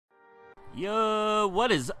Yo, what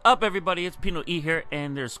is up everybody? It's PinoE here,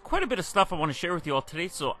 and there's quite a bit of stuff I want to share with you all today,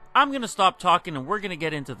 so I'm going to stop talking and we're going to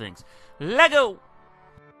get into things. Let's go!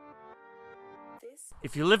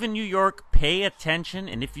 If you live in New York, pay attention,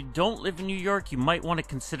 and if you don't live in New York, you might want to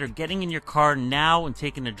consider getting in your car now and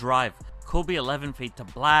taking a drive. Kobe 11 Fade to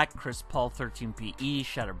Black, Chris Paul 13 PE,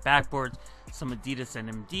 Shattered Backboards, some Adidas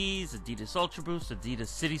NMDs, Adidas Ultra Boost, Adidas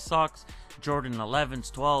City Socks, Jordan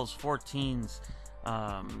 11s, 12s, 14s.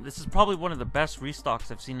 This is probably one of the best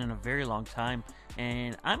restocks I've seen in a very long time,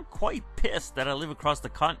 and I'm quite pissed that I live across the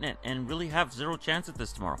continent and really have zero chance at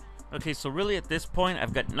this tomorrow. Okay, so really at this point,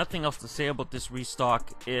 I've got nothing else to say about this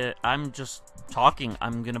restock. I'm just talking.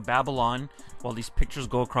 I'm gonna babble on while these pictures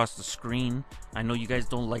go across the screen. I know you guys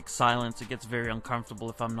don't like silence. It gets very uncomfortable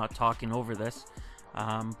if I'm not talking over this.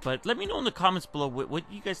 But let me know in the comments below what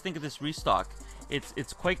you guys think of this restock.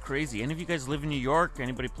 It's quite crazy. Any of you guys live in New York?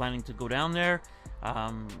 Anybody planning to go down there?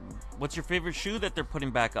 What's your favorite shoe that they're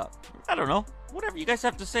putting back up? I don't know. Whatever you guys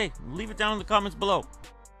have to say, leave it down in the comments below.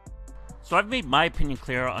 So I've made my opinion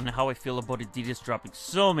clear on how I feel about Adidas dropping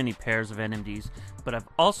so many pairs of NMDs, but I've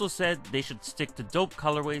also said they should stick to dope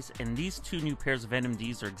colorways, and these two new pairs of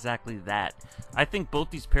NMDs are exactly that. I think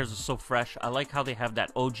both these pairs are so fresh. I like how they have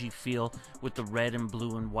that OG feel with the red and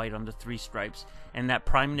blue and white on the three stripes, and that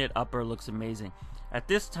prime knit upper looks amazing. At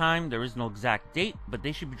this time, there is no exact date, but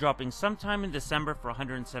they should be dropping sometime in December for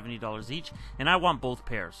 $170 each, and I want both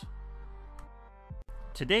pairs.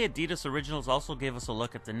 Today, Adidas Originals also gave us a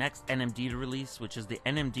look at the next NMD to release, which is the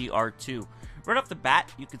NMD R2. Right off the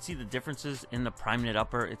bat, you can see the differences in the prime knit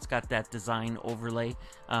upper. It's got that design overlay.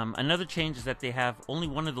 Another change is that they have only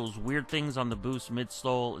one of those weird things on the boost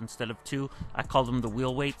midsole instead of two. I call them the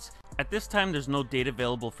wheel weights. At this time, there's no date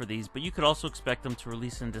available for these, but you could also expect them to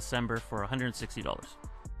release in December for $160.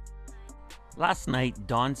 Last night,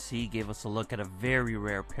 Don C gave us a look at a very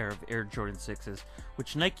rare pair of Air Jordan 6s,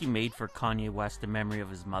 which Nike made for Kanye West in memory of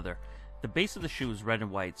his mother. The base of the shoe is red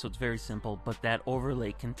and white, so it's very simple, but that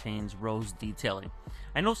overlay contains rose detailing.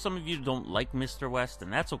 I know some of you don't like Mr. West,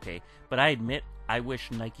 and that's okay, but I admit I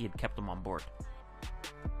wish Nike had kept him on board.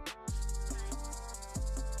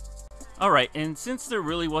 Alright, and since there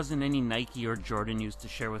really wasn't any Nike or Jordan news to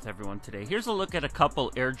share with everyone today, here's a look at a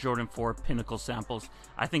couple Air Jordan 4 Pinnacle samples.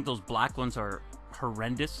 I think those black ones are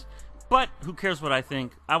horrendous, but who cares what I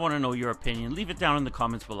think? I want to know your opinion. Leave it down in the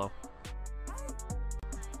comments below.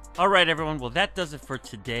 Alright everyone, well that does it for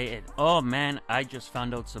today, and oh man, I just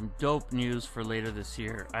found out some dope news for later this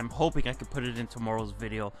year. I'm hoping I can put it in tomorrow's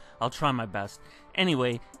video. I'll try my best.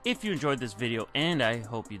 Anyway, if you enjoyed this video, and I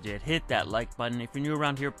hope you did, hit that like button. If you're new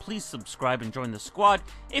around here, please subscribe and join the squad.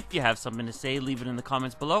 If you have something to say, leave it in the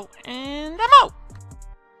comments below, and I'm out!